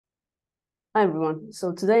Hi everyone.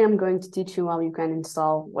 So today I'm going to teach you how you can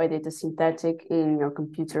install ydata-synthetic in your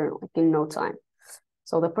computer in no time.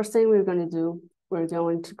 So the first thing we're going to do, we're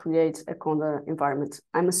going to create a conda environment.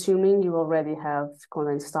 I'm assuming you already have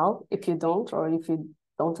conda installed. If you don't, or if you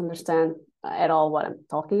don't understand at all what I'm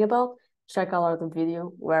talking about, check out the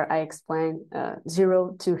video where I explain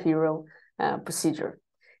zero to hero procedure.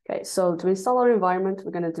 Okay, so to install our environment,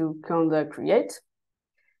 we're going to do conda create.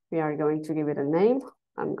 We are going to give it a name.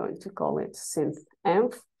 I'm going to call it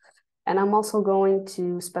synth-env. And I'm also going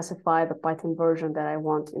to specify the Python version that I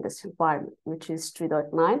want in this environment, which is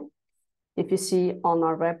 3.9. If you see on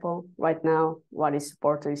our repo right now, what is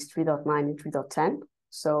supported is 3.9 and 3.10.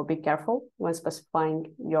 So be careful when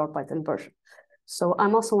specifying your Python version. So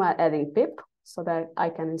I'm also adding pip so that I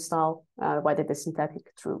can install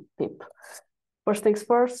ydata-synthetic through pip. First things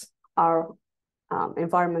first, our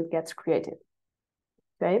environment gets created.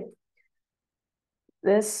 Okay.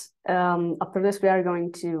 After this, we are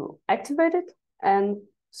going to activate it and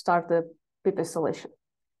start the pip installation.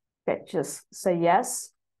 Okay, just say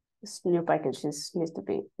yes. This new package needs to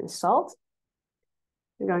be installed.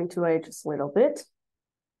 We're going to wait just a little bit.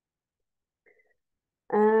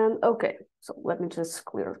 And okay, so let me just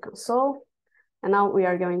clear the console. And now we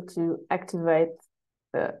are going to activate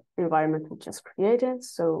the environment we just created.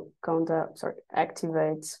 So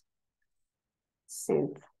activate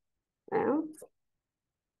synth-env.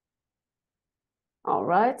 All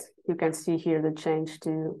right, you can see here the change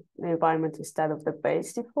to the environment instead of the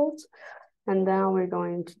base default. And now we're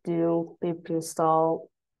going to do pip install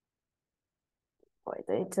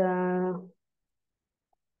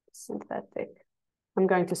ydata-synthetic. I'm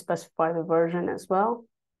going to specify the version as well,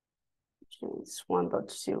 which is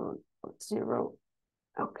 1.0.0.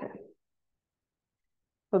 Okay.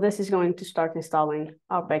 So this is going to start installing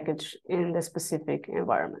our package in the specific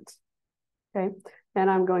environment. Okay. Then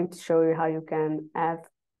I'm going to show you how you can add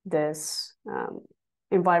this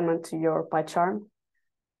environment to your PyCharm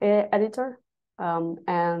editor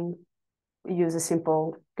and use a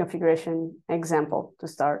simple configuration example to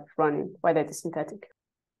start running ydata-synthetic.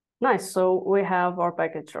 Nice, so we have our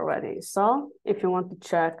package already installed. If you want to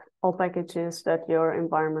check all packages that your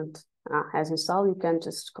environment has installed, you can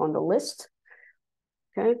just go on the list,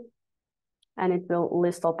 okay? And it will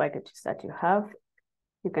list all packages that you have.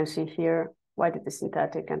 You can see here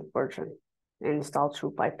ydata-synthetic and version installed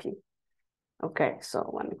through PyP. Okay,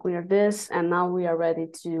 so let me clear this, and now we are ready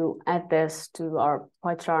to add this to our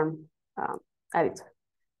PyCharm editor.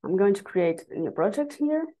 I'm going to create a new project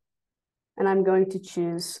here, and I'm going to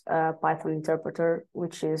choose a Python interpreter,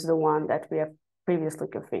 which is the one that we have previously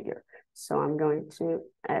configured. So I'm going to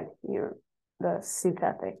add here the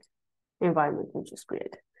synthetic environment we just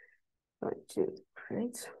created. I'm going to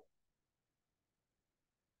create.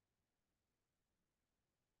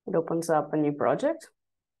 It opens up a new project.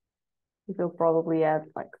 It will probably add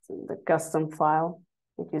like the custom file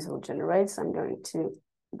it usually generates. I'm going to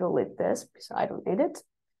delete this because I don't need it.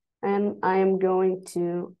 And I am going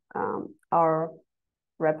to our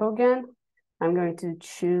repo again. I'm going to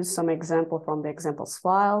choose some example from the examples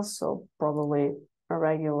file. So probably a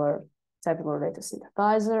regular tabular data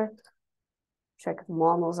synthesizer. Check the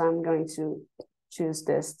models. I'm going to choose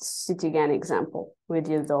this ctgan example with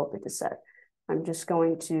the adult data set. I'm just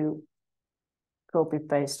going to copy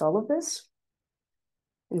paste all of this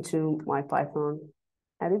into my Python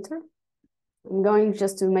editor. I'm going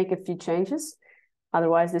just to make a few changes.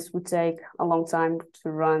 Otherwise, this would take a long time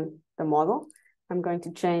to run the model. I'm going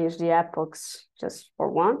to change the epochs just for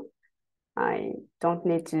one. I don't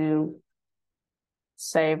need to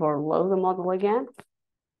save or load the model again.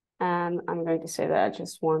 And I'm going to say that I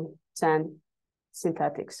just want 10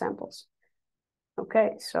 synthetic samples.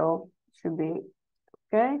 Okay, so it should be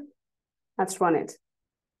okay. Let's run it.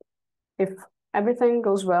 If everything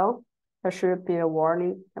goes well, there should appear a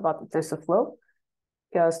warning about the TensorFlow,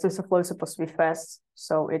 because TensorFlow is supposed to be fast,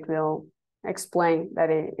 so it will explain that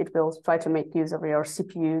it will try to make use of your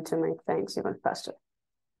CPU to make things even faster.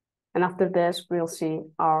 And after this, we'll see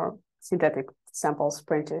our synthetic samples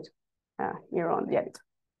printed here on the editor.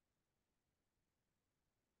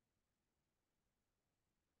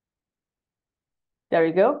 There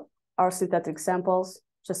you go. Our synthetic samples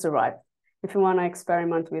just arrived. If you want to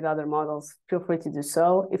experiment with other models, feel free to do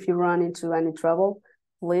so. If you run into any trouble,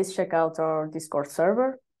 please check out our Discord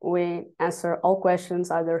server. We answer all questions,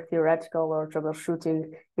 either theoretical or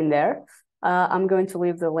troubleshooting in there. I'm going to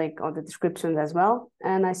leave the link on the description as well,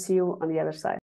 and I see you on the other side.